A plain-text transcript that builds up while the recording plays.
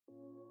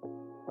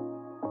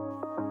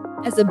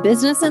As a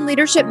business and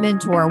leadership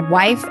mentor,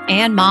 wife,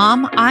 and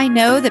mom, I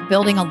know that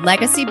building a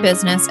legacy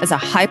business as a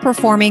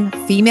high-performing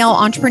female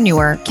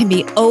entrepreneur can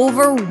be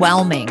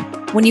overwhelming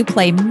when you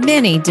play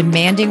many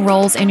demanding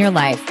roles in your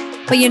life.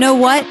 But you know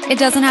what? It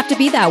doesn't have to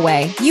be that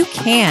way. You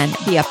can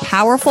be a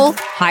powerful,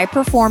 high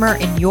performer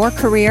in your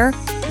career,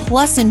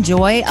 plus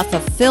enjoy a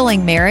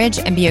fulfilling marriage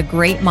and be a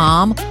great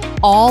mom,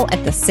 all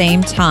at the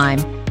same time.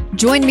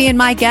 Join me and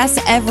my guests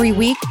every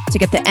week to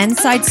get the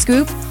inside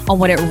scoop on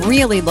what it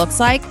really looks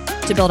like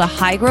to build a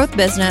high-growth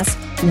business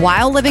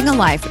while living a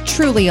life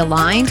truly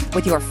aligned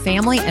with your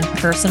family and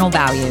personal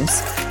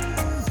values.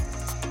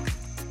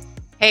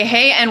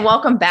 Hey, and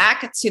welcome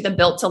back to the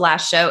Built to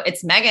Last show.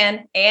 It's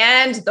Megan,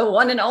 and the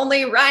one and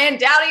only Ryan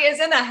Dowdy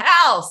is in the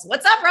house.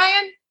 What's up,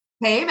 Ryan?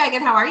 Hey,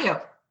 Megan, how are you?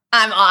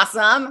 I'm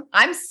awesome.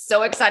 I'm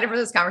so excited for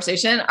this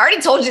conversation. I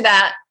already told you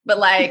that, but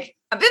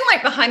I've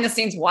been behind the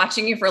scenes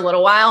watching you for a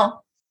little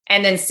while.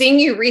 And then seeing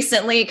you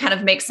recently kind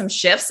of make some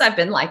shifts, I've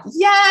been like,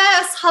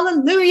 yes,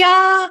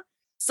 hallelujah.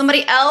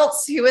 Somebody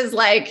else who is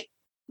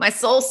my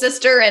soul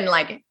sister and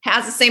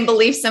has the same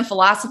beliefs and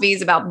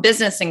philosophies about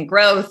business and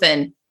growth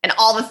and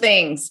all the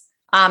things.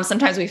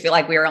 Sometimes we feel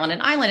like we are on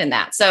an island in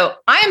that. So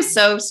I am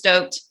so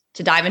stoked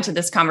to dive into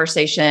this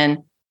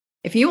conversation.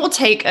 If you will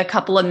take a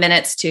couple of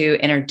minutes to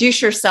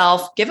introduce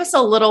yourself, give us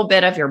a little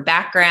bit of your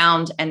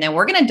background, and then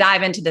we're going to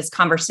dive into this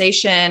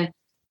conversation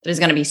that is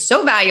going to be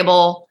so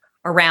valuable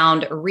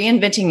around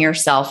reinventing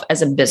yourself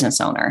as a business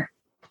owner.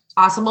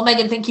 Awesome. Well,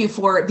 Megan, thank you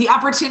for the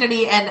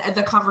opportunity and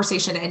the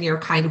conversation and your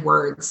kind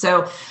words.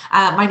 So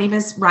my name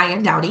is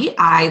Ryan Dowdy.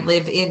 I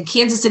live in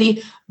Kansas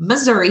City,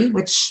 Missouri,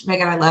 which,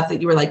 Megan, I love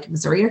that you were like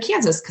Missouri or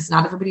Kansas, because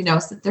not everybody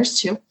knows that there's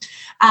two.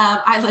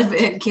 I live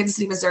in Kansas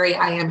City, Missouri.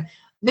 I am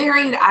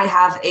married. I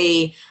have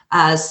a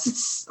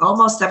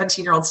almost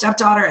 17-year-old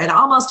stepdaughter, an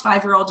almost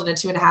 5-year-old, and a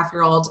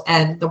 2.5-year-old.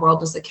 And the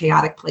world is a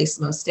chaotic place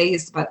most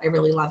days, but I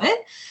really love it.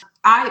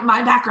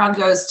 My background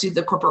goes to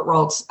the corporate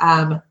world.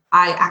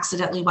 I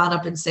accidentally wound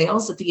up in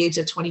sales at the age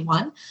of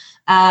 21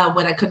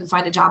 when I couldn't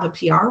find a job in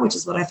PR, which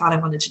is what I thought I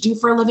wanted to do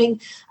for a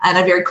living. And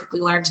I very quickly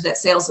learned that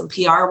sales and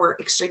PR were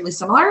extremely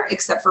similar,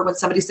 except for when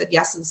somebody said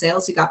yes in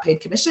sales, you got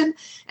paid commission.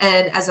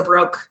 And as a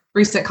broke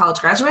recent college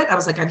graduate, I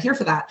was like, I'm here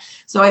for that.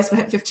 So I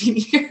spent 15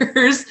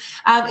 years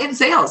in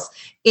sales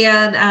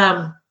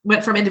and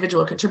went from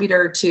individual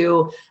contributor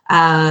to,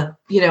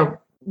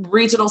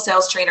 regional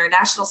sales trainer,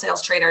 national sales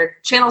trainer,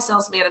 channel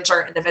sales manager,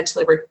 and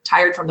eventually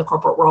retired from the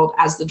corporate world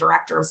as the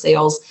director of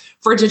sales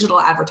for a digital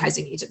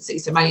advertising agency.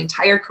 So my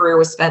entire career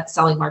was spent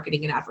selling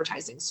marketing and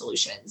advertising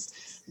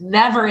solutions.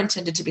 Never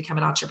intended to become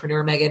an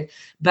entrepreneur, Megan.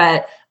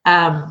 But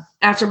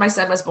after my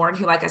son was born,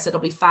 who, like I said, will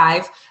be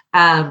 5,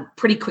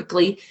 pretty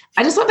quickly,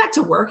 I just went back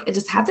to work and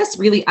just had this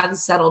really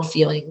unsettled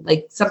feeling,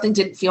 like something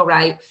didn't feel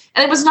right.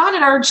 And it was not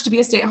an urge to be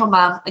a stay-at-home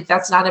mom.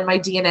 That's not in my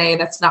DNA.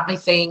 That's not my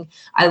thing.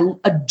 I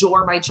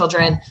adore my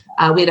children.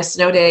 We had a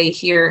snow day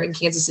here in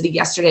Kansas City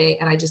yesterday.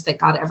 And I just thank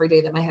God every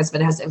day that my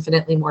husband has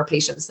infinitely more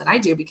patience than I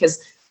do,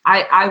 because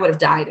I would have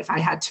died if I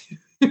had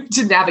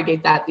to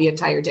navigate that the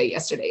entire day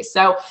yesterday.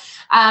 So,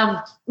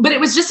 but it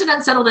was just an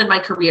unsettled in my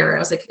career. I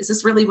was like, is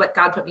this really what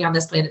God put me on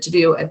this planet to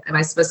do? Am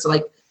I supposed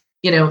to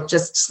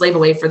just slave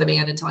away for the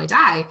man until I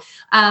die?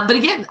 But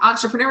again,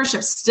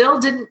 entrepreneurship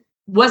still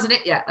wasn't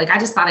it yet. I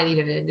just thought I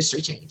needed an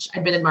industry change.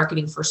 I'd been in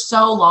marketing for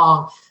so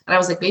long, and I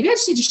was like, maybe I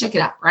just need to shake it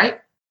up, right?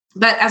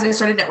 But as I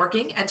started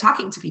networking and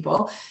talking to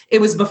people, it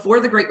was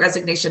before the Great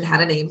Resignation had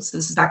a name. So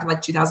this is back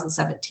in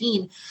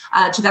 2017,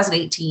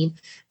 2018,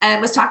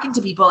 and was talking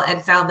to people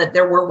and found that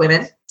there were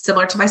women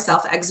similar to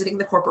myself exiting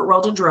the corporate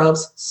world in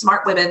droves,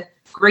 smart women,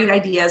 great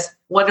ideas,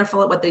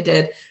 wonderful at what they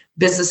did.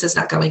 Business is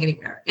not going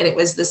anywhere. And it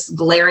was this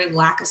glaring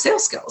lack of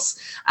sales skills.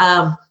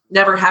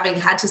 Never having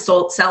had to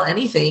sell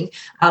anything,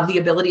 the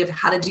ability of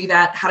how to do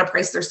that, how to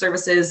price their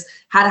services,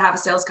 how to have a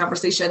sales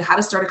conversation, how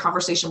to start a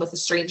conversation with a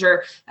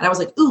stranger. And I was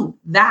like, ooh,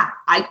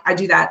 I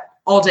do that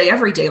all day,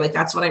 every day.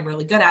 That's what I'm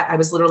really good at. I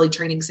was literally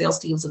training sales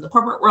teams in the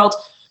corporate world.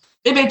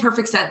 It made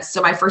perfect sense. So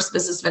my first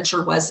business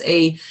venture was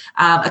a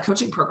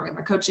coaching program,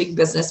 a coaching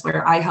business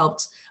where our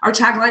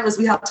tagline was,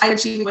 we help high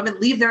achieving women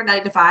leave their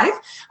 9-to-5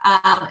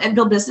 and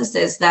build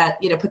businesses that,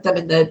 put them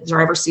in the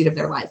driver's seat of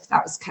their life.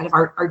 That was kind of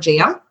our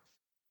jam.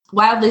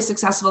 Wildly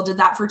successful, did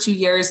that for 2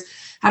 years,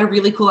 had a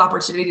really cool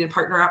opportunity to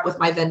partner up with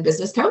my then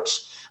business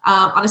coach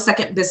on a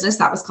second business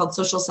that was called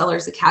Social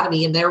Sellers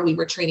Academy. And there we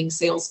were training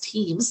sales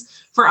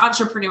teams for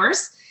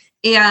entrepreneurs.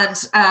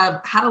 And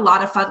had a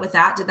lot of fun with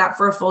that. Did that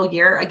for a full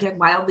year. Again,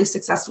 wildly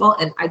successful.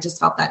 And I just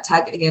felt that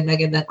tug again,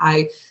 Megan, that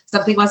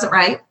something wasn't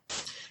right.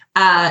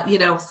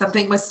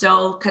 Something was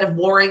still kind of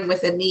warring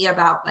within me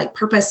about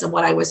purpose and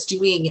what I was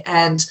doing.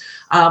 And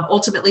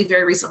ultimately,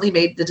 very recently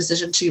made the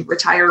decision to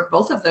retire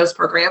both of those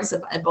programs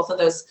and both of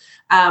those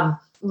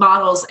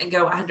models and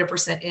go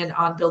 100% in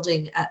on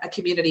building a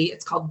community.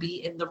 It's called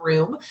Be in the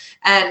Room.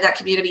 And that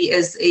community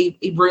is a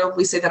room.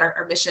 We say that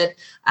our mission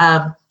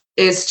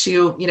is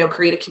to,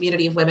 create a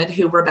community of women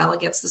who rebel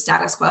against the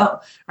status quo,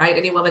 right?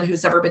 Any woman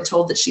who's ever been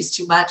told that she's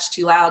too much,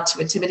 too loud, too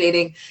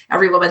intimidating,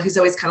 every woman who's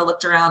always kind of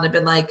looked around and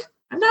been like,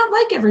 I'm not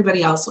like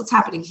everybody else. What's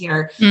happening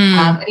here?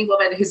 Any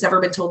woman who's ever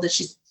been told that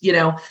she's,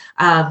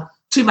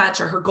 too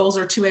much or her goals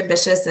are too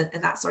ambitious and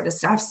that sort of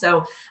stuff.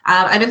 So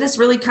I'm in this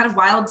really kind of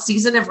wild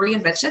season of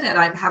reinvention, and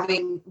I'm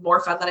having more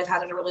fun than I've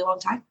had in a really long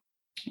time.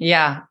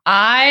 Yeah,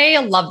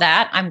 I love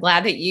that. I'm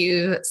glad that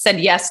you said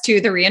yes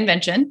to the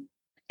reinvention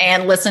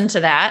and listened to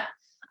that.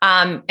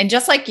 And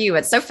just like you,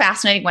 it's so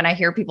fascinating when I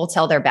hear people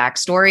tell their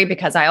backstory,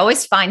 because I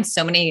always find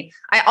something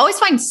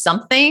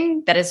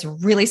that is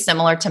really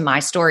similar to my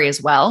story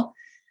as well.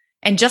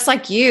 And just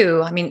like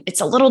you, I mean,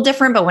 it's a little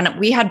different, but when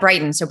we had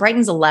Brighton, so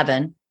Brighton's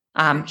 11,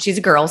 she's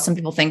a girl. Some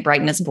people think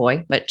Brighton is a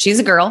boy, but she's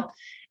a girl.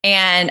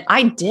 And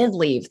I did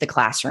leave the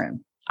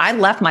classroom. I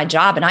left my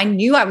job and I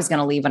knew I was going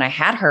to leave when I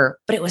had her,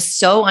 but it was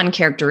so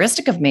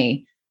uncharacteristic of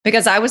me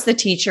because I was the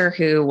teacher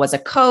who was a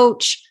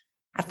coach,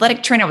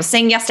 athletic trainer. I was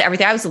saying yes to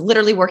everything. I was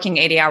literally working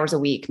 80 hours a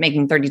week,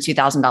 making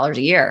 $32,000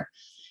 a year.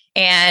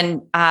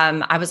 And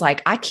I was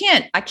like, I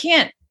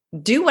can't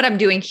do what I'm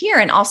doing here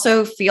and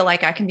also feel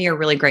like I can be a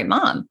really great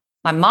mom.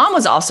 My mom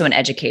was also an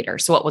educator.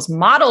 So what was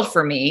modeled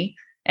for me,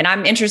 and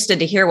I'm interested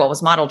to hear what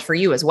was modeled for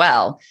you as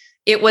well.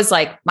 It was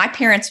like my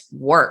parents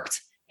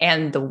worked,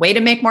 and the way to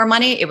make more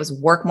money, it was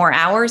work more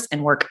hours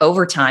and work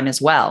overtime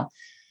as well.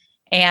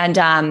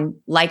 And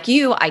like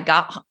you, I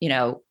got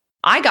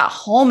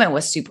home and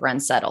was super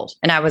unsettled.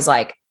 And I was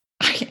like,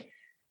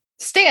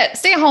 stay at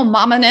home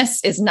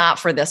mama-ness is not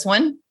for this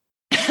one.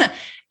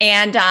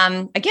 And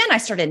again, I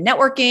started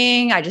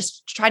networking. I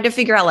just tried to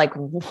figure out, like,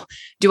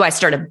 do I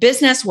start a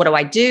business? What do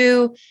I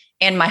do?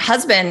 And my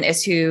husband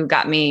is who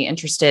got me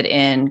interested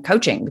in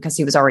coaching because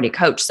he was already a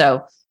coach.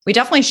 So we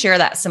definitely share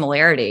that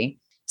similarity.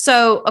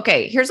 So,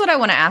 okay, here's what I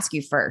want to ask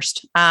you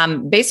first.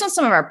 Based on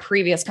some of our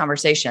previous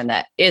conversation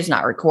that is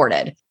not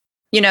recorded,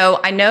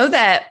 I know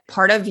that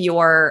part of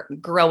your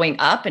growing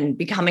up and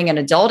becoming an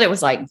adult, it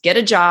was like, get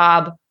a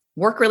job,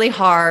 work really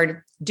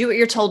hard, do what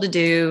you're told to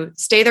do,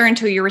 stay there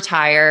until you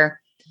retire.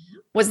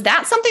 Was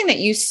that something that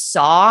you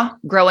saw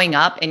growing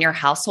up in your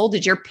household?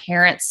 Did your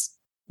parents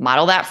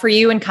model that for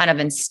you and kind of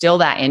instill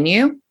that in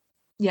you?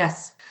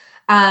 Yes,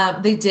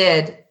 they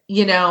did.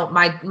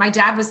 My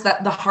dad was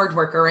the hard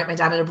worker, right? My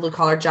dad had a blue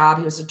collar job.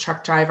 He was a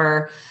truck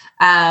driver.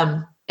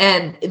 And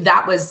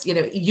that was,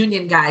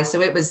 union guy.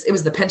 So it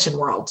was the pension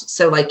world.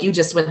 So like you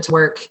just went to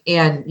work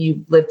and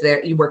you lived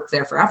there, you worked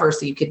there forever.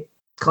 So you could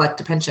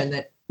collect a pension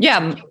that.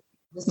 Yeah.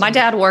 My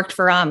dad worked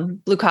for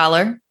blue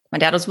collar. My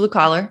dad was blue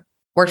collar,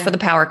 worked for the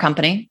power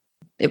company.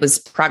 It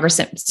was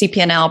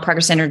CP&L,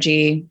 Progress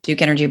Energy,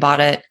 Duke Energy bought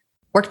it.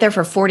 Worked there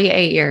for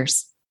 48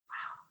 years.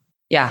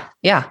 Yeah.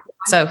 Yeah.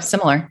 So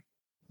similar.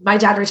 My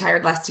dad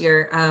retired last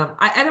year.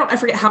 I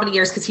forget how many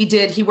years, because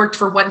he worked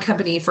for one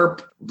company for,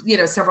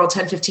 several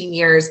 10, 15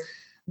 years.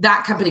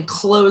 That company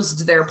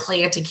closed their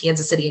plant in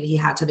Kansas City and he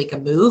had to make a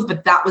move,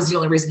 but that was the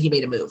only reason he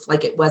made a move.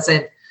 Like it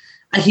wasn't,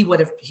 he would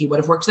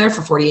have worked there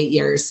for 48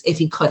 years if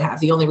he could have.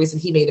 The only reason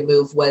he made a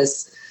move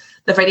was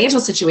the financial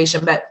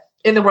situation. But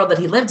in the world that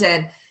he lived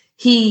in,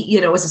 he,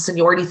 it was a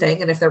seniority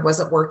thing. And if there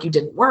wasn't work, you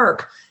didn't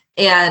work.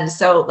 And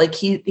so like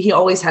he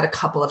always had a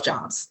couple of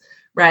jobs,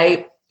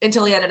 right?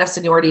 Until he had enough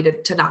seniority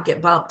to not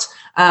get bumped.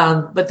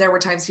 But there were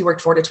times he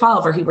worked 4 to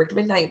 12 or he worked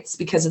midnights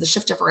because of the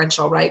shift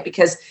differential, right?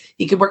 Because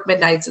he could work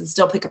midnights and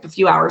still pick up a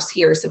few hours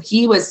here. So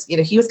he was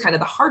kind of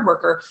the hard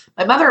worker.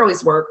 My mother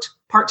always worked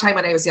part-time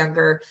when I was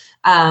younger.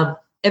 And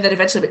then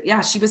eventually, but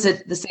yeah, she was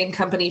at the same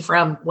company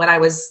from when I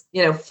was,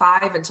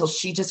 5 until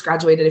she just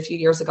graduated a few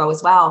years ago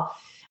as well.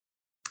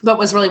 But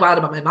what's really wild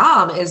about my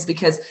mom is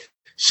because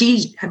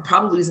she had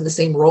probably was in the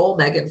same role,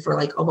 Megan, for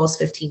like almost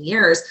 15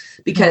 years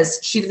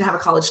because she didn't have a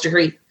college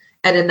degree.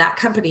 And in that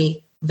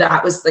company,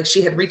 that was like,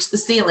 she had reached the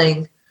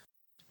ceiling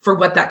for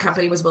what that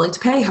company was willing to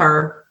pay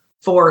her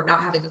for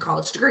not having a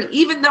college degree,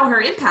 even though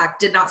her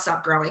impact did not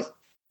stop growing,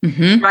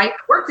 right?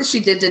 The work that she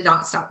did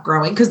not stop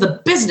growing because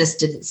the business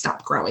didn't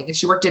stop growing. And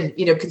she worked in,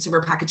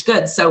 consumer packaged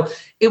goods. So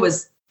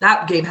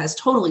that game has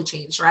totally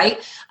changed,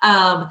 right?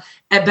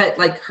 But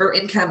like her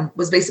income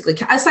was basically,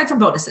 aside from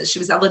bonuses, she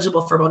was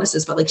eligible for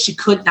bonuses, but like she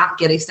could not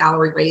get a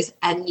salary raise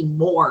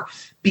anymore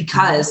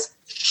because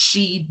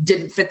she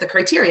didn't fit the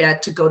criteria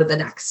to go to the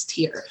next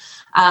tier.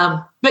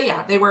 But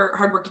yeah, they were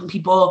hardworking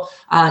people.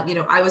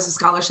 I was a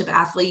scholarship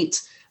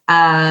athlete.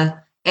 But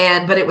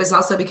it was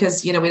also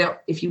because, we don't,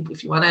 if you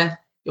want to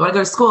go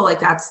to school, like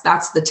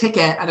that's the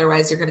ticket.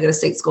 Otherwise you're going to go to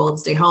state school and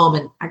stay home.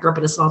 And I grew up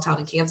in a small town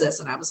in Kansas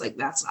and I was like,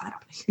 that's not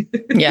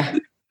happening. Yeah.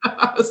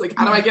 I was like,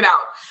 how do I get out?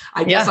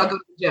 I guess I'll go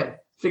to the gym,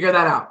 figure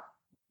that out.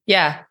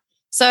 Yeah.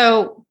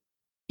 So,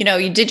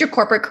 you did your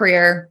corporate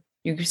career,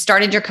 you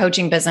started your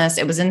coaching business.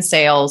 It was in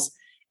sales.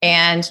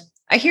 And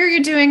I hear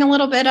you're doing a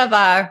little bit of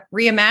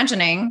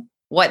reimagining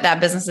what that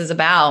business is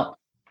about.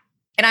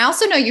 And I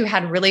also know you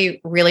had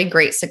really, really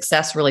great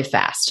success really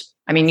fast.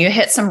 I mean, you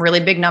hit some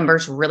really big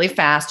numbers really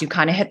fast. You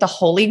kind of hit the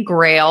holy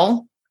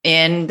grail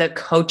in the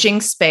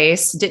coaching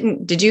space.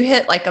 Did you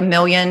hit like 1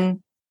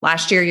 million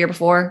last year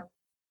before?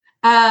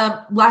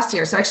 Last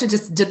year. So I actually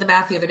just did the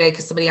math the other day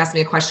because somebody asked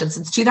me a question.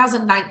 Since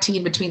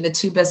 2019, between the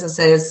two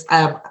businesses,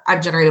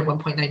 I've generated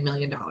 $1.9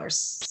 million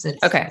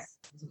since. Okay.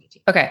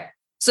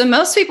 So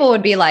most people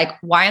would be like,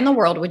 why in the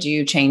world would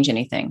you change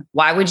anything?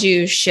 Why would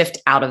you shift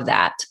out of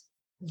that?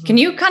 Mm-hmm. Can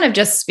you kind of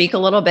just speak a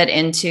little bit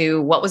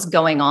into what was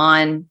going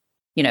on?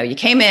 You know, you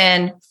came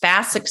in,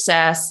 fast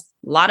success,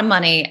 a lot of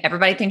money.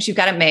 Everybody thinks you've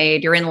got it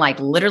made. You're in like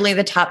literally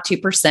the top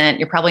 2%.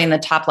 You're probably in the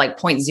top like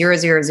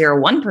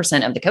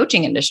 0.0001% of the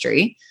coaching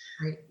industry.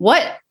 Right.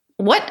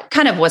 What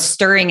kind of was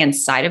stirring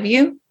inside of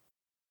you?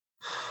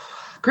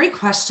 Great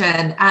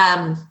question.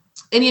 And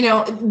you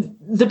know,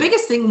 the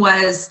biggest thing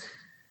was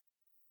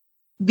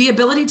the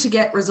ability to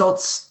get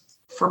results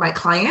for my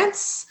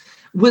clients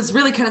was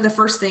really kind of the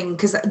first thing,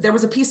 because there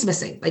was a piece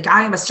missing. Like,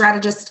 I am a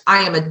strategist.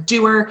 I am a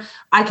doer.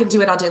 I can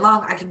do it all day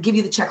long. I can give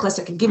you the checklist.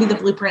 I can give you the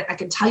blueprint. I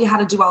can tell you how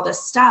to do all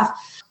this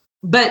stuff.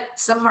 But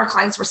some of our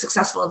clients were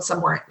successful and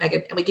some weren't,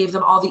 Megan, and we gave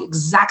them all the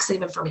exact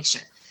same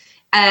information.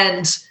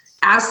 And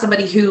as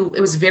somebody who, it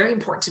was very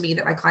important to me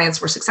that my clients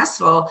were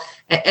successful.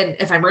 And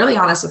if I'm really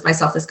honest with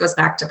myself, this goes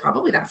back to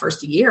probably that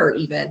first year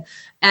even.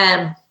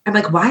 And I'm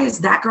like, why is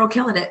that girl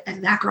killing it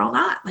and that girl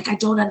not? Like, I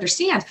don't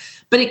understand.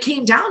 But it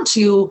came down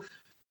to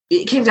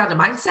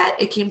mindset.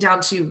 It came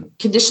down to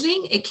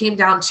conditioning. It came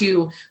down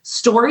to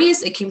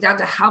stories. It came down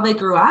to how they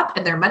grew up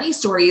and their money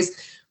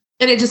stories.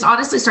 And it just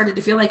honestly started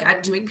to feel like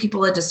I'm doing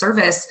people a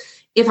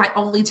disservice if I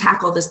only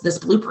tackle this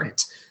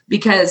blueprint.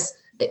 Because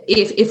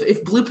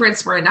if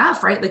blueprints were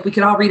enough, right? Like, we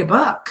could all read a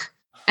book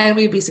and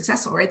we'd be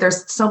successful, right?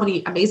 There's so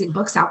many amazing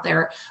books out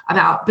there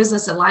about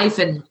business and life,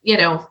 and, you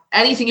know,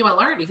 anything you want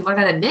to learn, you can learn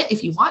how to knit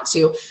if you want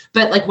to,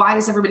 but like, why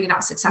is everybody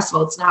not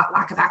successful? It's not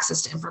lack of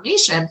access to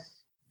information.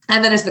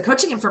 And then as the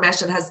coaching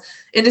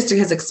industry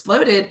has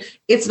exploded,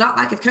 it's not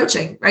lack of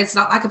coaching, right? It's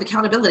not lack of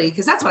accountability,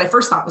 because that's what I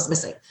first thought was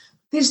missing.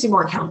 They just need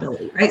more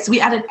accountability, right? So we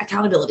added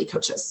accountability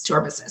coaches to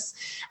our business.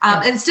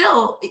 And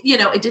still, you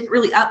know, it didn't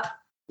really up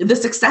the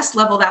success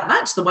level that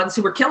much. The ones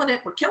who were killing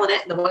it,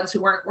 and the ones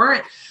who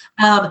weren't.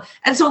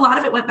 And so a lot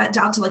of it went back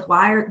down to like,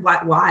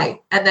 why?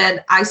 And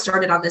then I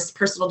started on this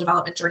personal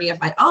development journey of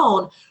my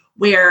own,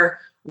 where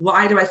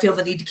why do I feel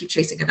the need to keep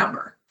chasing a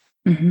number?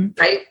 Mm-hmm.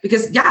 Right?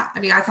 Because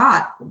I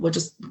thought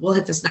we'll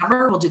hit this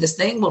number, we'll do this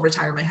thing, we'll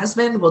retire my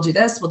husband, we'll do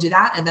this, we'll do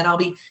that, and then I'll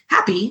be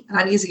happy. And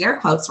I'm using air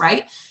quotes,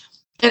 right?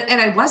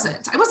 And I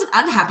wasn't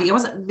unhappy. I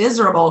wasn't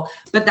miserable,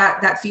 but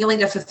that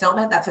feeling of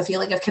fulfillment, that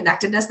feeling of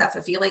connectedness,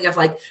 that feeling of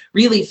like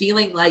really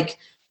feeling like,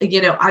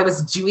 you know, I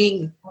was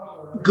doing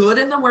good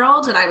in the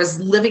world and I was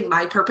living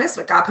my purpose,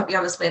 what God put me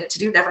on this planet to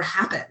do, never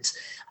happened.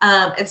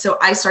 And so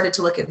I started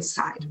to look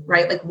inside,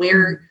 right? Like,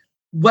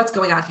 what's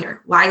going on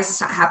here? Why is this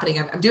not happening?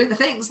 I'm doing the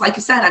things, like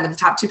you said, I'm in the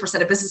top 2%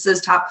 of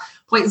businesses, top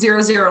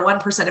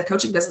 0.001% of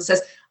coaching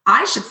businesses.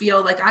 I should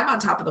feel like I'm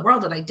on top of the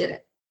world, and I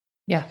didn't.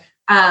 Yeah.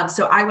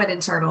 So I went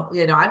internal,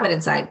 you know, I went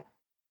inside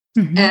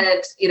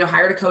and, you know,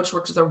 hired a coach,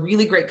 worked with a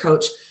really great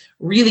coach,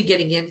 really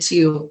getting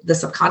into the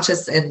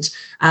subconscious and,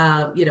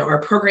 you know, our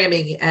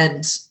programming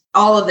and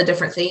all of the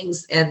different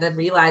things. And then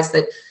realized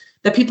that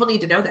people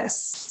need to know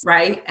this,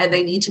 right? And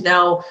they need to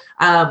know,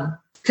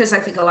 because I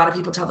think a lot of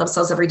people tell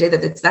themselves every day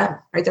that it's them,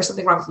 right? There's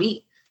something wrong with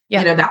me. Yeah.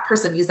 You know, that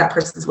person used that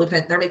person's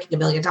blueprint. They're making $1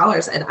 million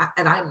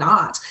and I'm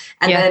not.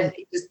 And then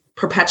it just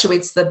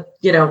perpetuates the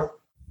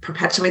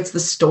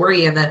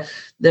story and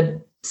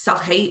the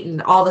self-hate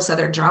and all this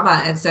other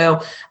drama. And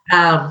so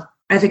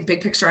I think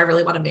big picture, I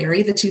really want to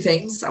marry the two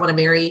things. I want to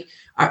marry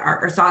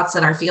our thoughts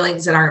and our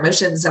feelings and our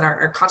emotions and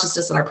our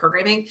consciousness and our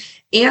programming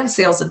and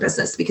sales and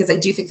business, because I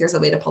do think there's a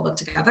way to pull them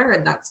together.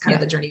 And that's kind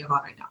of the journey I'm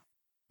on right now.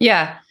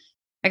 Yeah.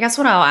 I guess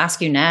what I'll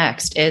ask you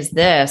next is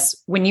this: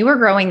 when you were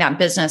growing that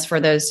business for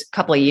those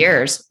couple of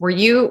years,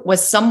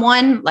 was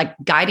someone like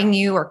guiding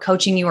you or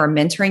coaching you or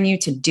mentoring you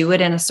to do it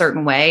in a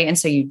certain way? And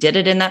so you did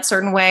it in that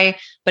certain way,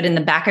 but in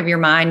the back of your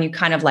mind, you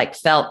kind of like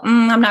felt,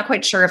 I'm not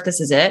quite sure if this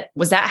is it.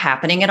 Was that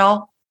happening at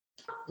all?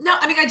 No,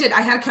 I mean, I did.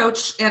 I had a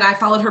coach and I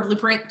followed her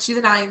blueprint to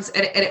the nines,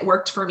 and it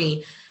worked for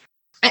me.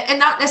 And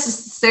not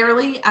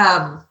necessarily,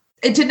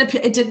 it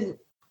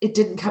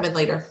didn't come in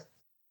later.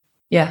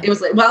 Yeah. It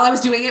was like, while I was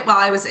doing it, while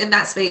I was in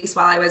that space,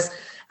 while I was,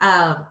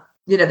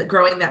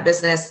 growing that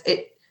business,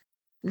 it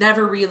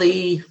never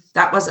really,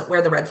 that wasn't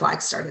where the red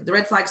flags started. The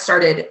red flags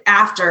started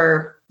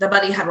after the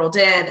money had rolled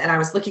in and I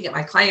was looking at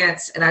my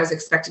clients and I was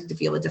expecting to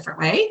feel a different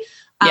way.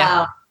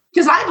 Yeah.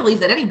 Because I believe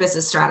that any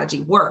business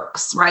strategy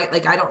works, right?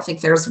 Like, I don't think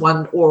there's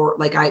one, or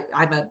like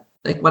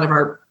one of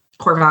our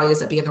core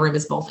values at Be in the Room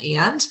is both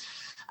and.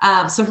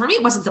 So for me,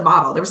 it wasn't the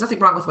model. There was nothing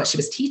wrong with what she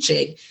was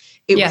teaching.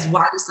 It was,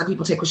 why do some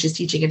people take what she's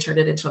teaching and turn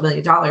it into $1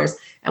 million?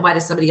 And why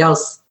does somebody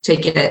else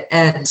take it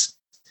and,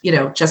 you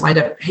know, just wind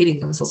up hating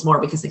themselves more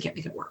because they can't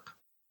make it work?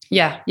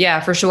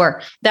 Yeah, for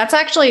sure. That's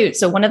actually,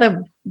 so one of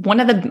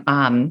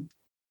the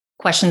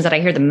questions that I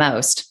hear the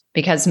most,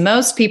 because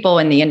most people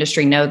in the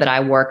industry know that I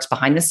worked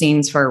behind the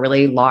scenes for a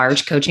really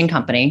large coaching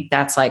company.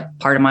 That's like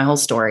part of my whole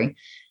story.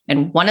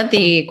 And one of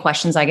the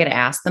questions I get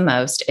asked the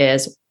most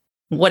is,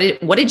 what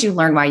did you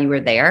learn while you were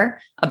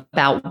there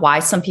about why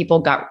some people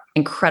got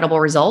incredible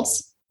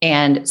results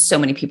and so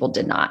many people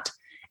did not?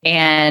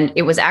 And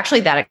it was actually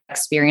that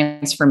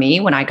experience for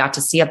me when I got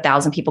to see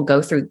 1,000 people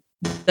go through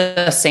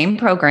the same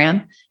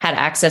program, had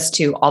access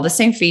to all the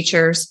same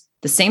features,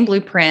 the same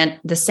blueprint,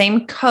 the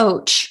same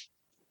coach,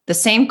 the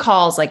same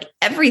calls, like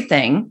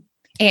everything.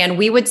 And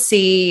we would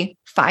see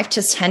 5 to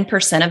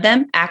 10% of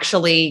them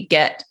actually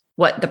get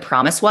what the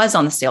promise was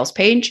on the sales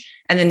page.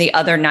 And then the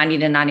other 90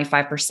 to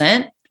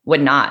 95%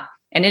 would not.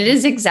 And it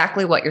is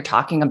exactly what you're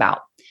talking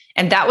about.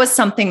 And that was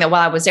something that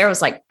while I was there, I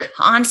was like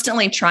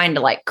constantly trying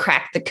to like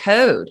crack the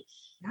code.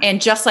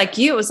 And just like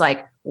you, it was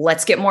like,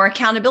 let's get more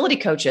accountability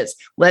coaches.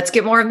 Let's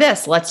get more of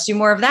this. Let's do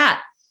more of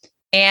that.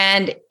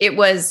 And it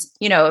was,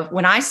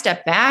 when I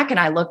stepped back and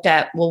I looked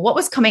at, well, what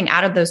was coming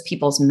out of those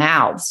people's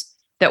mouths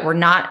that were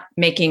not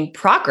making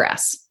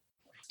progress?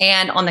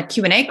 And on the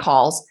Q&A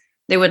calls,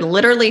 they would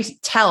literally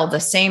tell the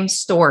same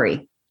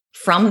story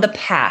from the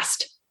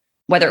past,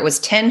 whether it was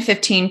 10,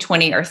 15,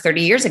 20, or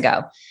 30 years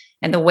ago.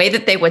 And the way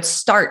that they would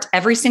start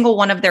every single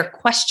one of their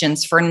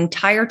questions for an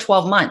entire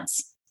 12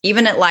 months,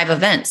 even at live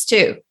events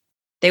too,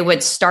 they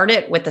would start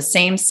it with the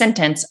same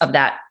sentence of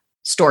that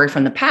story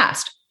from the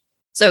past.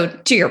 So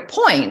to your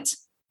point,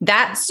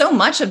 that so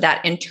much of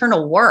that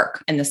internal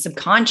work and the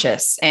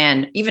subconscious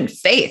and even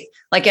faith,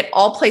 like it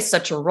all plays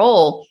such a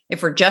role.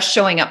 If we're just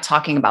showing up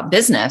talking about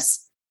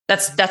business,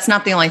 that's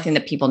not the only thing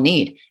that people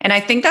need. And I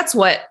think that's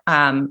what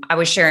I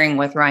was sharing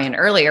with Ryan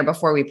earlier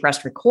before we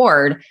pressed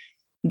record,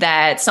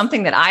 that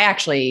something that I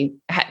actually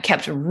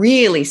kept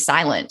really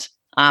silent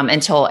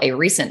until a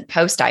recent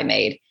post I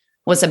made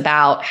was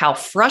about how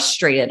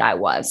frustrated I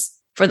was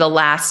for the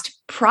last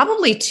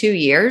probably 2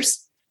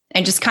 years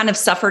and just kind of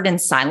suffered in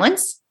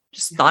silence,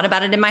 just thought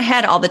about it in my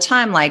head all the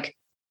time. Like,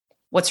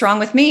 what's wrong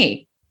with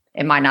me?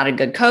 Am I not a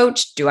good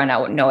coach? Do I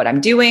not know what I'm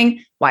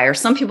doing? Why are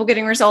some people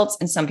getting results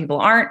and some people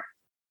aren't?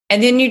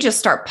 And then you just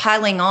start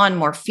piling on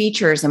more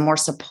features and more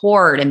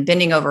support and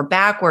bending over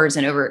backwards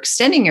and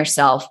overextending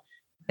yourself.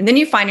 And then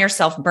you find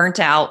yourself burnt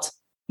out,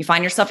 you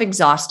find yourself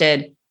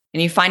exhausted,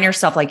 and you find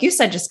yourself, like you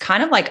said, just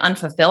kind of like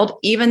unfulfilled,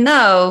 even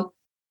though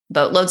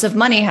boatloads of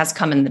money has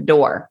come in the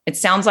door. It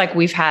sounds like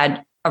we've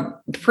had a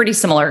pretty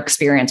similar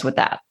experience with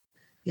that.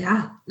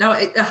 Yeah, no,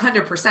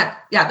 100%.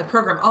 Yeah, the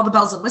program, all the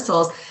bells and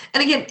whistles.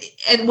 And again,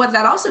 and what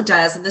that also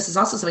does, and this is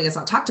also something that's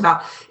not talked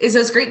about, is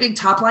those great big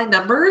top line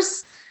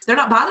numbers. They're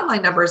not bottom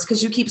line numbers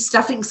because you keep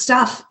stuffing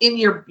stuff in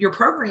your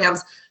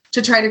programs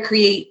to try to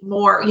create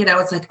more.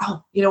 It's like,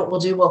 oh, you know what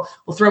we'll do?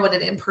 We'll throw in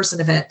an in-person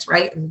event,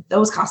 right? And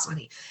those cost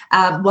money.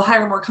 We'll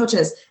hire more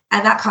coaches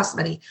and that costs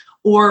money.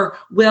 Or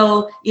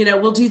we'll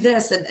do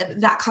this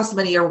and that costs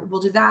money, or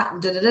we'll do that.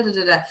 And da, da, da,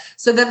 da, da.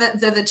 So then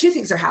the two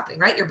things are happening,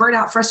 right? You're burnt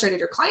out, frustrated,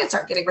 your clients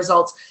aren't getting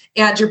results,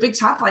 and your big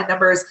top line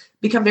numbers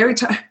become very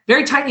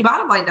tiny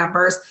bottom line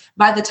numbers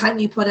by the time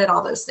you put in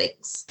all those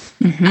things.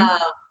 Mm-hmm.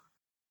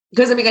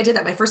 Because I did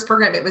that. My first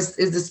program, it was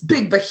this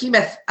big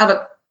behemoth of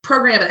a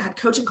program, and it had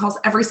coaching calls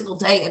every single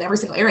day in every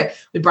single area.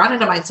 We brought in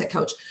a mindset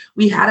coach.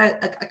 We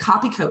had a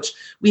copy coach.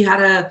 We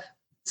had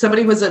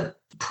somebody who was a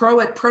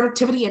pro at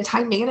productivity and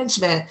time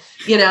management.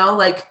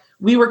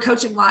 We were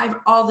coaching live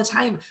all the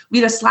time. We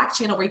had a Slack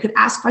channel where you could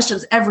ask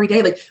questions every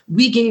day. Like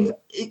we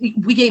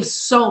gave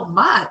so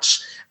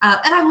much.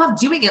 And I loved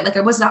doing it. Like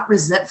I was not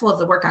resentful of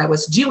the work I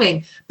was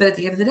doing, but at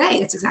the end of the day,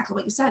 it's exactly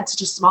what you said.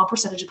 Such a small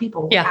percentage of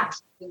people were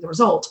actually getting the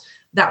result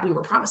that we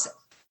were promising.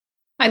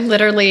 I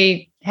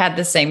literally had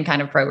the same kind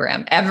of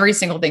program, every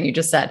single thing you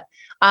just said.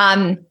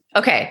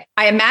 Okay.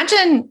 I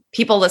imagine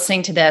people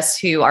listening to this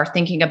who are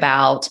thinking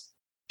about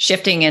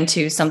shifting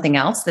into something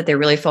else that they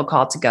really feel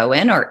called to go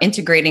in, or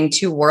integrating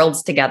two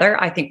worlds together.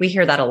 I think we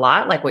hear that a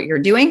lot, like what you're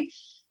doing.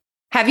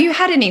 Have you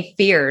had any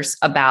fears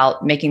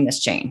about making this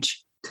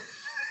change?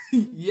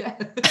 Yeah.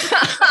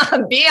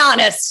 Be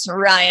honest,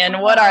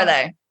 Ryan. What are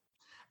they?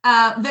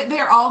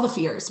 They're all the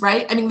fears,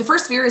 right? The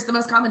first fear is the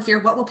most common fear.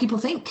 What will people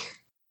think?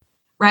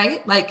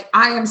 Right? Like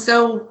I am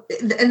so,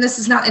 and this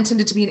is not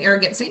intended to be an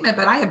arrogant statement,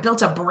 but I have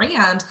built a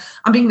brand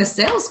on being the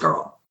sales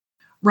girl,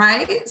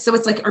 right? So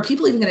it's like, are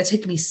people even going to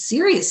take me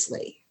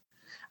seriously?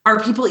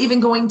 Are people even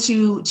going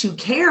to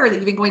care? Are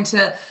they even going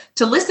to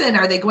listen?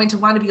 Are they going to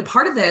want to be a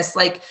part of this?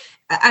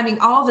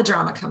 All the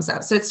drama comes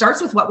up. So it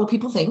starts with what will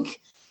people think?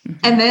 Mm-hmm.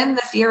 And then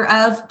the fear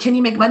of, can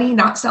you make money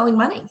not selling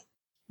money?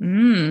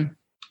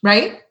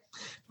 Right?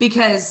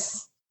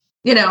 Because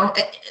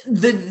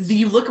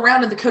you look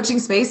around in the coaching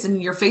space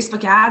and your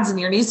Facebook ads and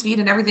your newsfeed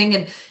and everything,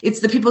 and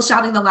it's the people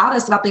shouting the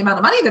loudest about the amount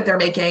of money that they're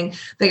making.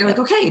 They're like,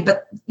 okay,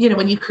 but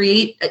when you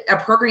create a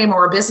program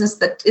or a business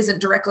that isn't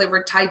directly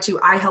tied to,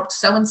 I helped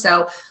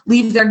so-and-so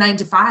leave their 9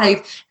 to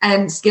 5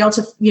 and scale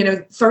to,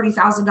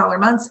 $30,000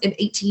 months in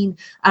 18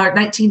 or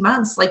 19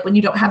 months. Like when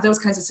you don't have those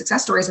kinds of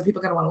success stories, are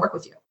people going to want to work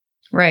with you?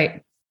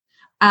 Right.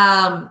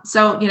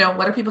 So,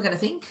 what are people going to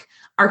think?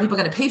 Are people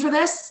going to pay for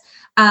this?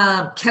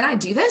 Can I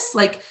do this?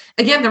 Like,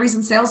 again, the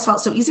reason sales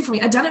felt so easy for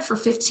me, I'd done it for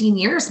 15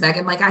 years,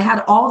 Megan. Like I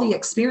had all the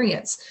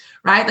experience,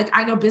 right? Like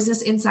I know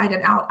business inside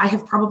and out. I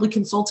have probably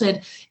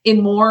consulted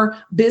in more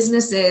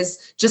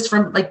businesses just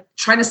from like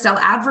trying to sell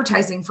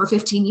advertising for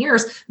 15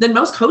 years than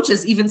most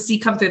coaches even see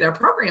come through their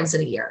programs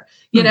in a year.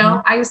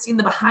 I have seen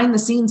the behind the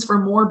scenes for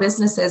more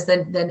businesses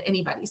than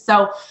anybody.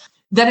 So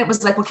then it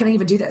was like, well, can I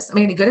even do this? Am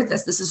I any good at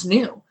this? This is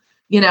new.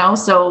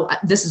 So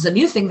this is a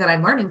new thing that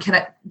I'm learning. Can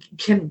I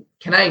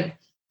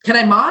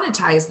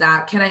monetize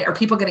that? Are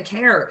people going to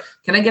care?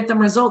 Can I get them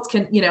results?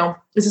 Is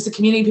this a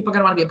community people are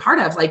going to want to be a part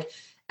of? Like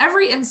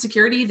every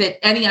insecurity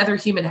that any other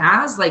human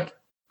has, like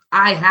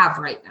I have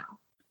right now.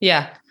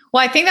 Yeah.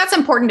 Well, I think that's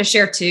important to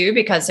share too,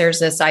 because there's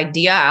this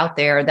idea out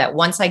there that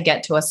once I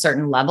get to a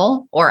certain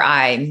level or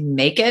I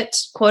make it,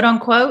 quote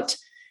unquote,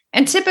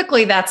 and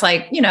typically that's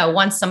like,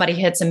 once somebody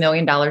hits $1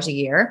 million a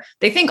year,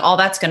 they think all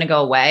that's going to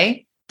go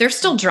away. There's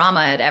still drama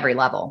at every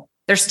level.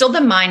 There's still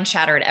the mind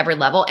chatter at every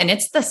level. And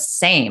it's the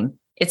same.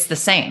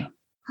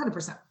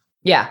 100%.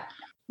 Yeah.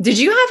 Did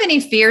you have any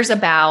fears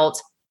about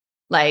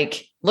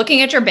like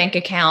looking at your bank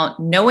account,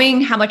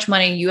 knowing how much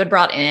money you had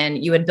brought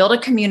in, you had built a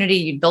community,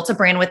 you built a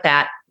brand with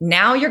that.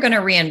 Now you're going to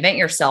reinvent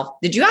yourself.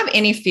 Did you have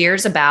any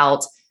fears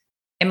about,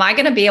 am I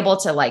going to be able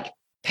to like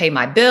pay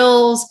my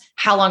bills?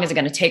 How long is it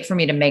going to take for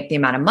me to make the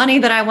amount of money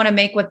that I want to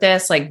make with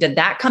this? Like, did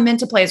that come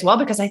into play as well?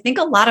 Because I think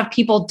a lot of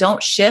people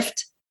don't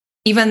shift,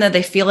 even though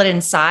they feel it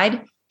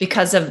inside,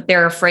 because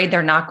they're afraid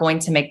they're not going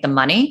to make the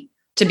money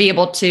to be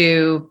able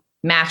to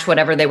match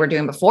whatever they were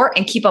doing before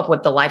and keep up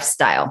with the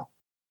lifestyle.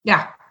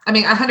 Yeah. I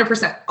mean,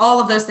 100%.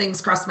 All of those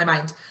things crossed my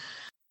mind.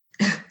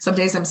 Some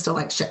days I'm still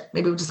like, shit,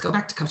 maybe we'll just go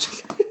back to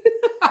coaching.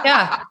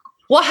 Yeah.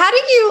 Well,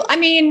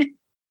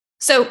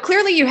 so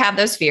clearly you have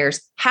those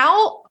fears.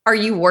 How are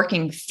you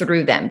working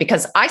through them?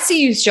 Because I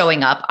see you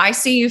showing up. I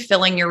see you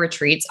filling your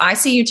retreats. I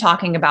see you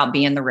talking about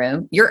being in the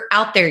room. You're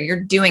out there,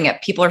 you're doing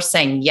it. People are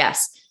saying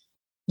yes.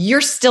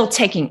 You're still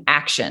taking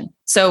action.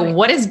 So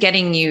What is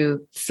getting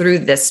you through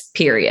this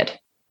period?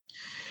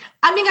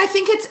 I mean, I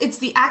think it's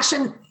the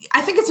action.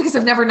 I think it's because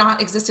I've never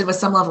not existed with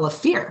some level of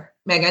fear,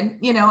 Megan.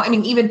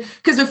 Even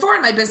because before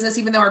in my business,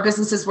 even though our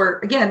businesses were,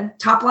 again,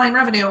 top line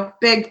revenue,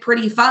 big,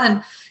 pretty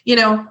fun,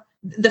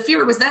 the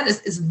fear was then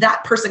is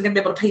that person going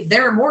to be able to pay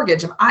their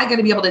mortgage? Am I going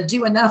to be able to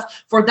do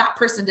enough for that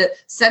person to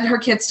send her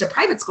kids to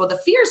private school? The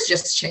fears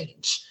just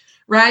change,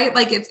 right?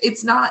 Like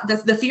it's not,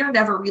 the fear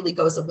never really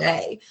goes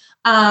away.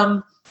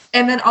 And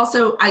then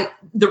also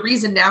the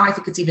reason now I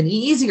think it's even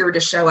easier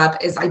to show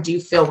up is I do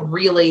feel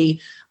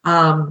really,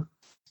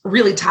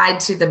 really tied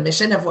to the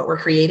mission of what we're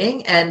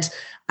creating. And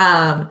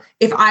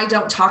if I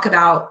don't talk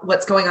about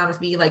what's going on with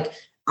me, like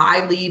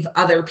I leave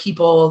other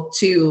people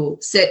to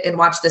sit and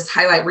watch this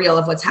highlight reel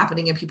of what's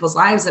happening in people's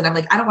lives. And I'm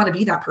like, I don't want to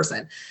be that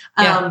person.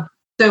 Yeah.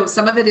 So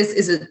some of it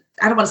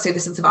I don't want to say the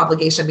sense of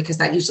obligation because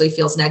that usually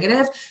feels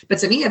negative, but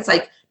to me, it's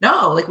like,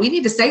 no, like we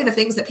need to say the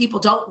things that people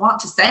don't want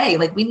to say.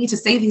 Like we need to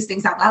say these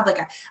things out loud.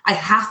 Like I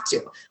have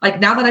to, like,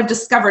 now that I've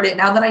discovered it,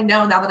 now that I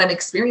know, now that I'm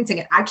experiencing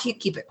it, I can't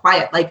keep it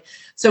quiet. Like,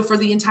 so for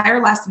the entire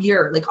last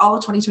year, like all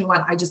of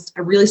 2021, I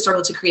really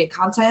struggled to create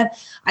content.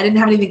 I didn't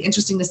have anything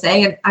interesting to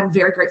say. And I'm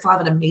very grateful. I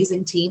have an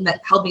amazing team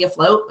that held me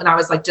afloat when I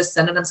was like, just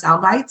sending them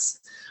sound bites.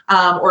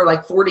 Or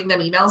like forwarding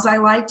them emails I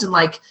liked and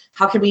like,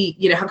 how can we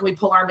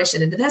pull our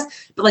mission into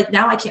this? But like,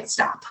 now I can't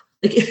stop.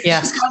 Like it's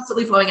just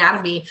constantly flowing out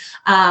of me.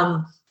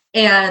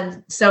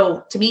 And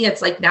so to me, it's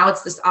like, now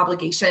it's this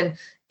obligation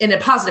in a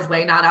positive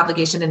way, not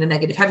obligation in a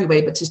negative, heavy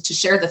way, but to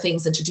share the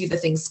things and to do the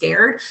things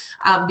scared.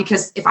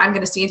 Because if I'm going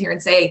to stand here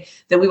and say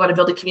that we want to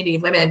build a community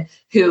of women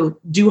who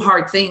do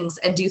hard things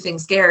and do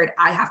things scared,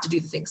 I have to do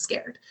the things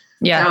scared.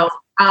 Yeah. So,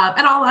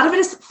 and a lot of it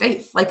is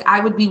faith. Like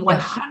I would be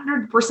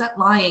 100%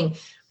 lying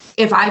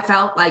if I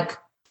felt like,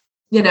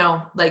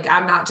 like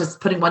I'm not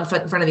just putting one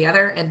foot in front of the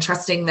other and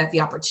trusting that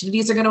the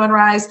opportunities are going to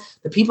arise,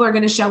 the people are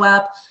going to show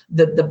up,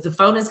 the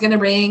phone is going to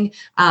ring,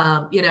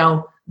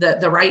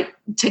 the right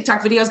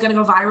TikTok video is going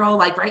to go viral.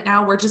 Like right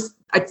now we're just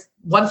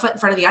one foot in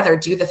front of the other,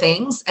 do the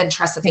things and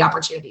trust that the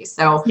opportunities.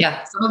 So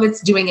some of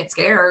it's doing it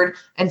scared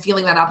and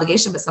feeling that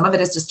obligation, but some of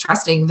it is just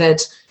trusting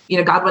that,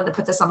 God wouldn't have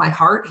put this on my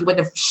heart. He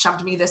wouldn't have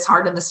shoved me this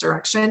hard in this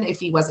direction if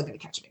he wasn't going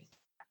to catch me.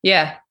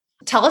 Yeah.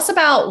 Tell us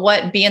about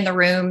what Be in the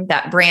Room,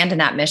 that brand and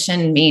that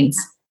mission means.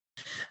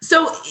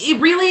 So it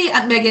really,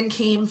 Megan,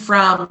 came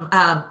from,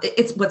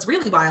 it's what's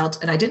really wild.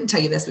 And I didn't tell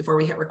you this before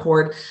we hit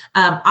record.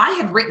 I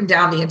had written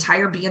down the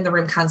entire Be in the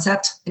Room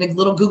concept in a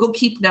little Google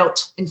Keep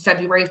note in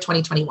February of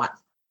 2021.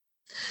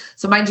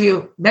 So mind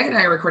you, Megan and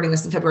I are recording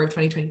this in February of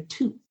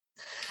 2022.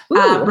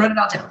 Wrote it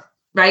all down,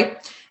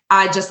 right?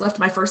 I just left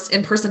my first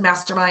in-person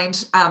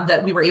mastermind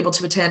that we were able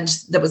to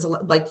attend that was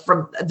like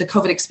from the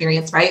COVID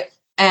experience, right?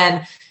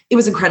 And it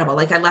was incredible.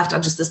 Like I left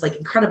on just this like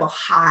incredible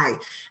high.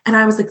 And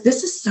I was like,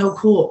 this is so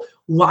cool.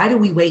 Why do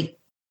we wait?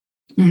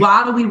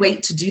 Why do we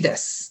wait to do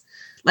this?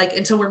 Like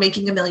until we're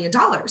making $1 million?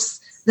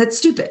 That's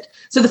stupid.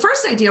 So the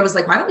first idea was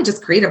like, why don't we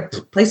just create a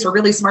place for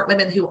really smart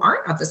women who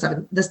aren't at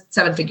the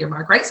seven-figure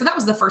mark, right? So that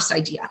was the first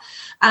idea.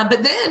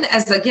 But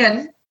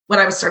then when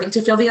I was starting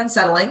to feel the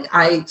unsettling,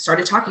 I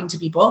started talking to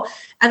people.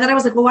 And then I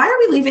was like, well, why are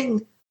we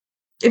leaving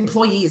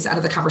employees out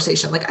of the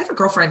conversation? Like I have a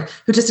girlfriend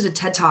who just did a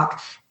TED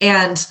Talk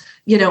and,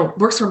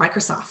 works for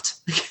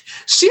Microsoft.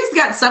 She's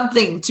got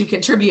something to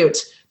contribute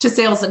to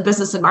sales and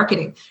business and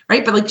marketing,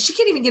 right? But like, she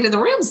can't even get in the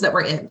rooms that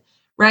we're in,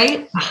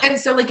 right? And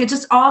so like, it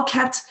just all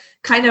kept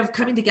kind of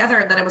coming together.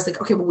 And then I was like,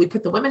 okay, well, we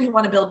put the women who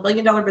want to build $1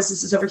 million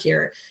businesses over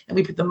here, and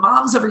we put the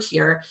moms over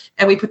here,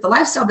 and we put the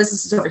lifestyle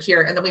businesses over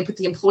here. And then we put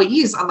the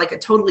employees on like a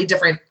totally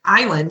different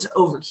island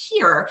over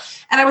here.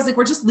 And I was like,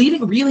 we're just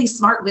leaving really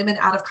smart women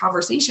out of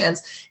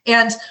conversations.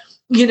 And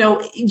you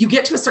know, you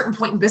get to a certain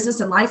point in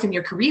business and life in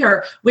your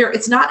career where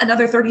it's not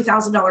another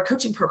 $30,000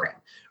 coaching program,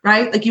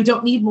 right? Like you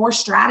don't need more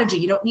strategy.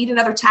 You don't need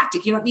another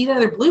tactic. You don't need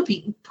another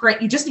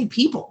blueprint. You just need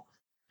people,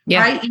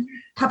 right? You need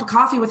a cup of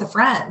coffee with a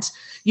friend.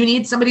 You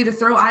need somebody to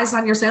throw eyes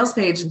on your sales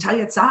page and tell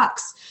you it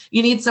sucks.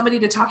 You need somebody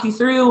to talk you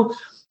through,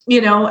 you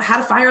know, how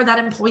to fire that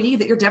employee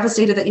that you're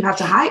devastated that you have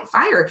to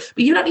fire.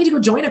 But you don't need to go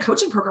join a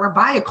coaching program or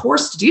buy a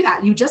course to do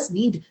that. You just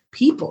need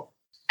people.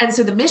 And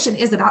so the mission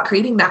is about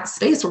creating that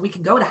space where we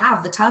can go to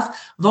have the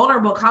tough,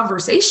 vulnerable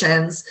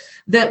conversations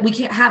that we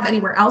can't have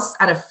anywhere else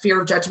out of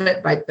fear of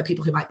judgment by the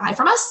people who might buy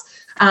from us,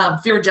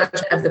 fear of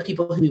judgment of the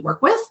people who we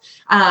work with.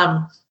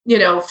 You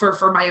know,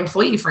 for my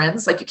employee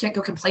friends, like you can't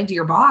go complain to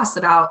your boss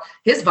about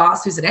his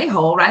boss who's an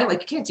a-hole, right?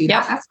 Like you can't do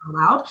that. That's not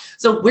allowed.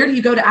 So where do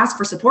you go to ask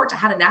for support to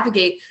how to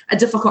navigate a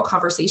difficult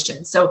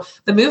conversation? So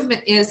the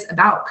movement is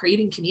about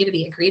creating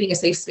community and creating a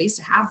safe space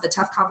to have the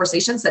tough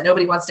conversations that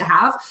nobody wants to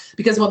have.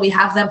 Because when we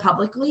have them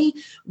publicly,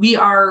 we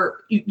are,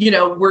 you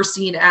know, we're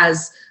seen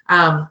as,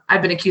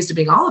 I've been accused of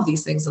being all of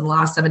these things in the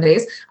last 7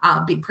 days,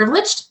 being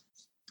privileged,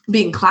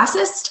 being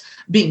classist,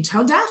 being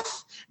tone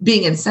deaf,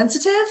 being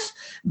insensitive,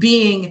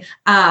 being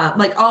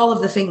like all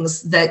of the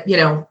things that, you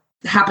know,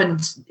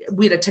 happened.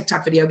 We had a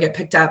TikTok video get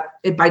picked up.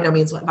 It by no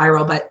means went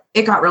viral, but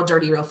it got real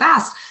dirty real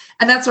fast.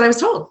 And that's what I was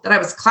told, that I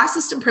was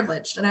classist and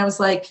privileged. And I was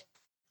like,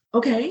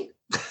 okay.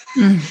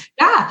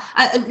 Yeah,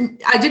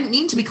 I didn't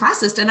mean to be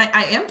classist, and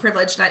I am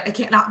privileged. I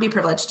can't not be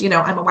privileged. You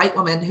know, I'm a white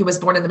woman who was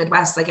born in the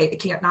Midwest. Like I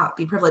can't not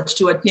be privileged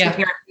to a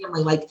parent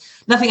family. Like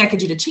nothing I can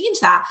do to change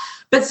that.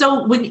 But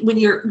so when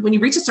you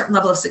reach a certain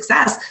level of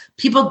success,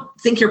 people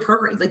think you're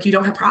programmed, like you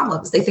don't have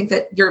problems. They think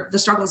that the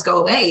struggles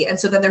go away, and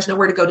so then there's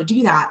nowhere to go to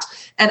do that.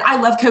 And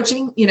I love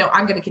coaching. You know,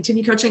 I'm going to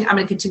continue coaching. I'm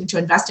going to continue to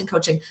invest in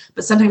coaching.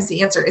 But sometimes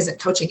the answer isn't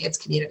coaching; it's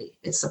community,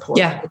 it's support,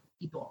 it's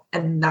people,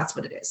 and that's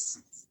what it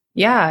is.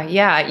 Yeah.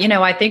 Yeah. You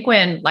know, I think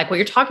when, like what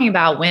you're talking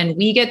about, when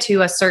we get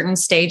to a certain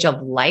stage of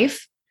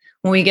life,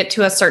 when we get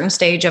to a certain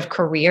stage of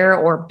career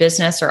or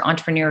business or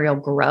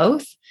entrepreneurial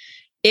growth,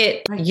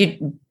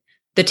 the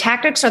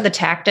tactics are the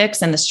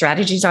tactics and the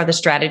strategies are the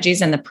strategies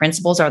and the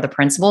principles are the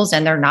principles,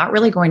 and they're not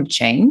really going to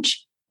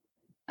change.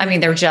 I mean,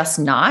 they're just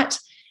not.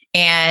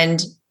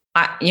 And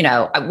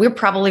we're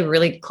probably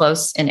really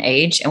close in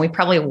age, and we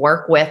probably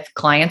work with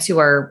clients who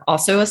are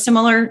also a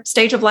similar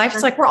stage of life.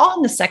 It's like we're all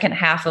in the second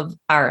half of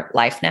our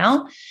life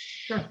now.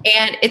 Sure.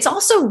 And it's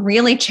also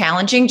really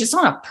challenging just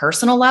on a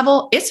personal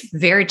level. It's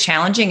very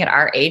challenging at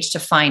our age to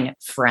find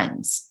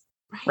friends,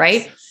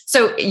 right?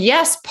 So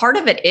yes, part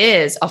of it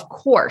is, of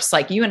course,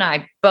 like you and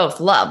I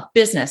both love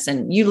business,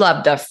 and you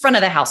love the front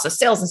of the house, the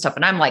sales and stuff.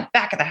 And I'm like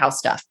back of the house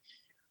stuff.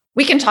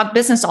 We can talk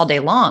business all day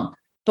long,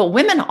 but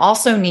women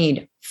also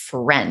need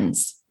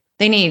friends.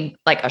 They need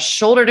like a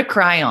shoulder to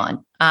cry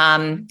on.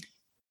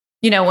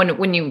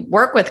 When you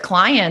work with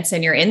clients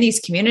and you're in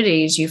these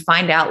communities, you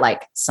find out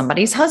like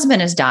somebody's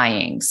husband is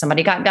dying,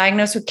 somebody got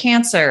diagnosed with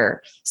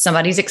cancer,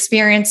 somebody's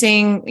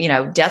experiencing,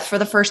 death for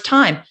the first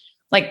time.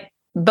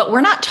 But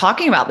we're not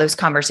talking about those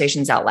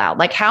conversations out loud.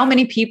 Like how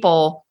many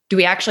people do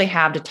we actually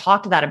have to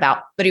talk to that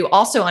about, but who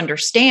also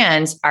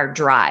understands our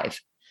drive,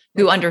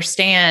 who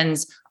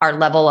understands our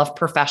level of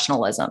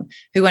professionalism,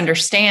 who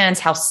understands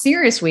how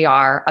serious we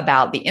are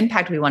about the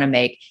impact we want to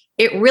make.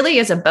 It really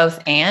is a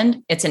both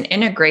and. It's an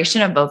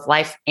integration of both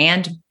life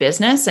and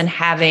business, and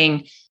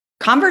having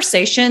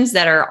conversations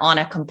that are on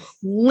a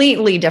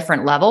completely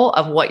different level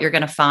of what you're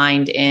going to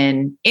find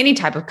in any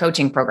type of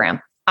coaching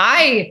program.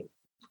 I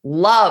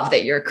love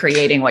that you're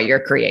creating what you're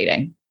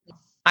creating.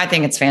 I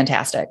think it's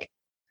fantastic.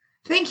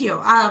 Thank you.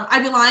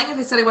 I'd be lying if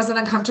I said I wasn't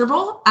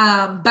uncomfortable,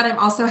 but I'm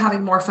also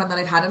having more fun than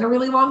I've had in a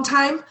really long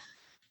time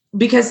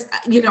because,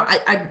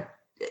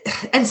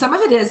 and some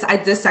of it is,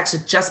 this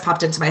actually just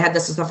popped into my head.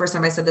 This was the first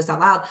time I said this out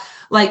loud.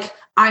 Like,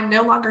 I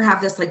no longer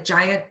have this like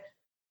giant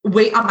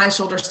weight on my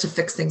shoulders to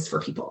fix things for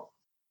people.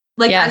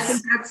 Like, yes. I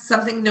think that's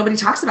something nobody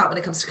talks about when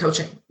it comes to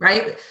coaching,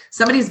 right?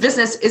 Somebody's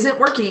business isn't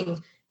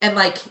working, and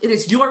like, it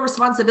is your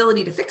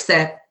responsibility to fix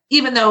it,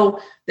 even though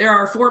there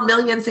are 4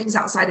 million things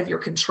outside of your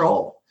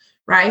control.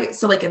 Right.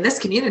 So like in this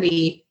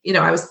community,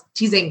 I was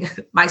teasing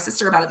my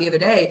sister about it the other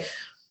day.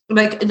 I'm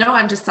like, no,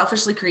 I'm just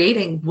selfishly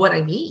creating what I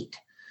need.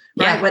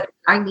 Right. Yeah. What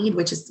I need,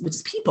 which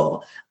is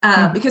people.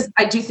 Because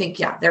I do think,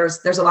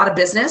 there's a lot of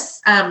business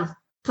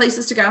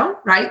places to go,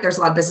 right? There's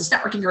a lot of business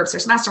networking groups,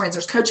 there's masterminds,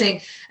 there's coaching,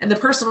 and the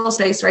personal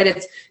space,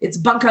 right? It's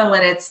bunko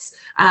and it's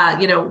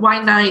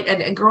wine night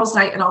and girls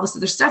night and all this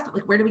other stuff. But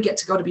like, where do we get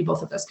to go to be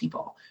both of those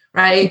people?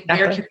 Right.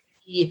 Exactly.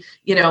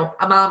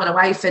 A mom and a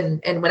wife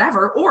and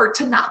whatever, or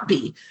to not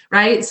be,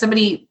 right?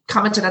 Somebody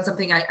commented on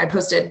something I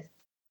posted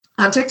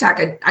on TikTok.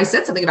 I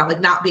said something about like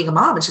not being a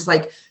mom. And she's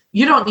like,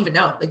 you don't even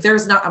know, like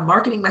there's not a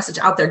marketing message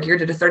out there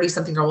geared at a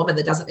 30-something-year-old woman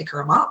that doesn't make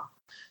her a mom.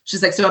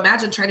 She's like, so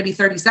imagine trying to be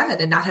 37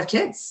 and not have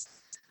kids.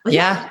 Like,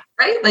 yeah.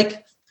 Right.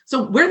 Like,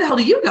 so where the hell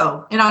do you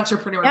go in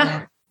entrepreneur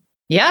land?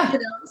 Yeah. You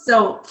know?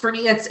 So for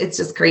me, it's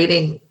just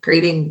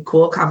creating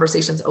cool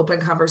conversations,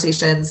 open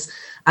conversations,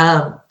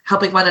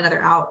 helping one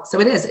another out. So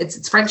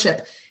it's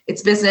friendship,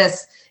 it's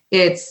business,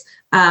 it's,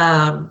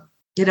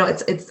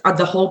 it's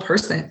the whole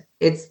person.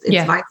 It's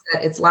mindset,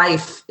 it's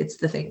life, it's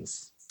the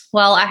things.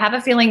 Well, I have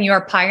a feeling you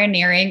are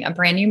pioneering a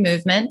brand new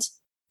movement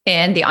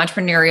in the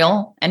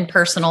entrepreneurial and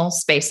personal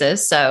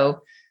spaces.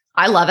 So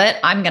I love it.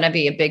 I'm going to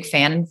be a big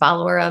fan and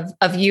follower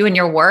of you and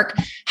your work.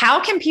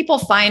 How can people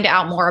find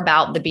out more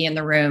about the Be in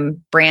the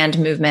Room brand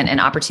movement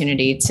and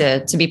opportunity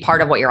to be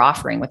part of what you're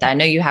offering with that? I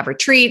know you have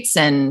retreats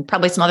and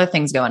probably some other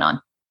things going on.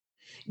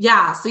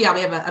 Yeah. So yeah,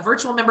 we have a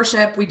virtual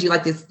membership. We do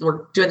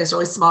we're doing this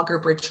really small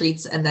group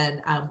retreats. And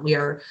then we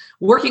are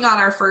working on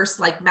our first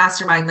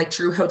mastermind,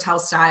 true hotel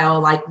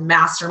style,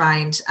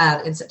 mastermind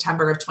in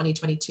September of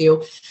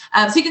 2022.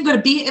 So you can go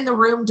to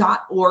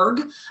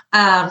beintheroom.org.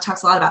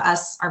 Talks a lot about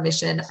us, our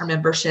mission, our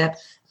membership.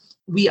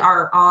 We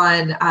are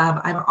on,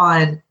 I'm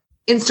on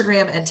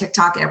Instagram and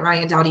TikTok at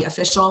Ryan Dowdy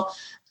Official.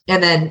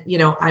 And then,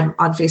 I'm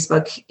on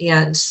Facebook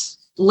and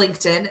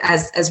LinkedIn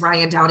as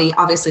Ryan Dowdy.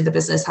 Obviously the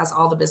business has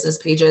all the business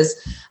pages,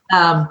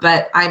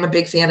 but I'm a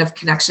big fan of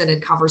connection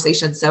and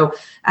conversation. So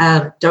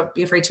don't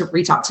be afraid to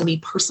reach out to me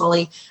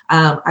personally.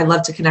 I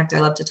love to connect. I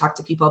love to talk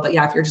to people, but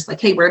yeah, if you're just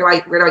like, hey, where do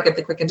I get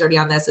the quick and dirty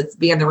on this? It's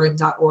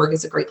beintheroom.org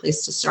is a great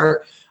place to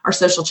start. Our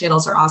social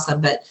channels are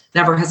awesome, but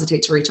never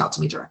hesitate to reach out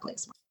to me directly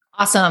as well.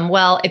 Awesome.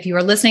 Well, if you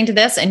are listening to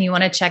this and you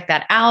want to check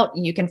that out,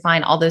 you can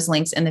find all those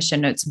links in the show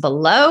notes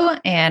below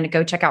and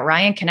go check out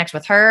Ryan, connect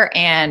with her.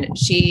 And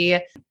she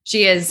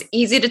is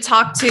easy to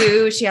talk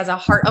to. She has a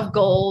heart of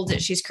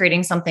gold. She's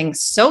creating something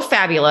so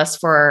fabulous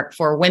for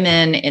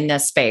women in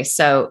this space.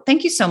 So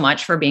thank you so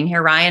much for being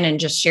here, Ryan, and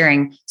just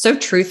sharing so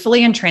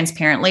truthfully and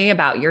transparently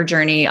about your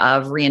journey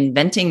of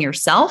reinventing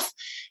yourself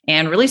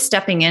and really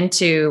stepping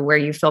into where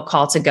you feel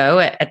called to go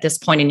at this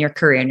point in your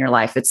career and your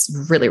life. It's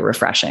really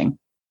refreshing.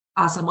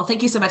 Awesome. Well,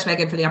 thank you so much,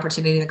 Megan, for the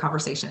opportunity and the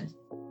conversation.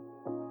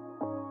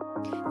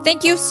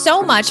 Thank you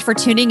so much for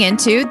tuning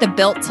into the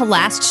Built to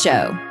Last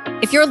show.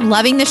 If you're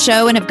loving the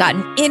show and have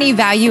gotten any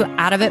value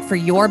out of it for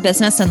your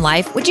business and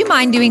life, would you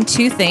mind doing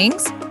two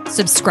things?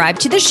 Subscribe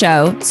to the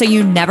show so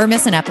you never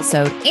miss an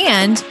episode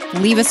and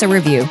leave us a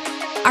review.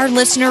 Our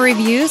listener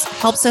reviews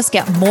helps us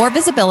get more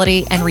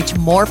visibility and reach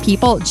more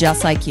people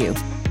just like you.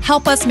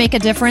 Help us make a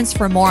difference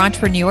for more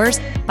entrepreneurs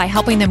by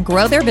helping them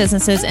grow their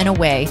businesses in a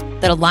way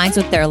that aligns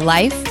with their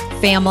life,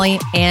 family,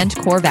 and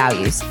core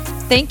values.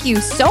 Thank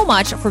you so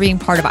much for being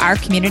part of our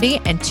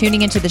community and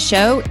tuning into the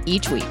show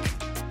each week.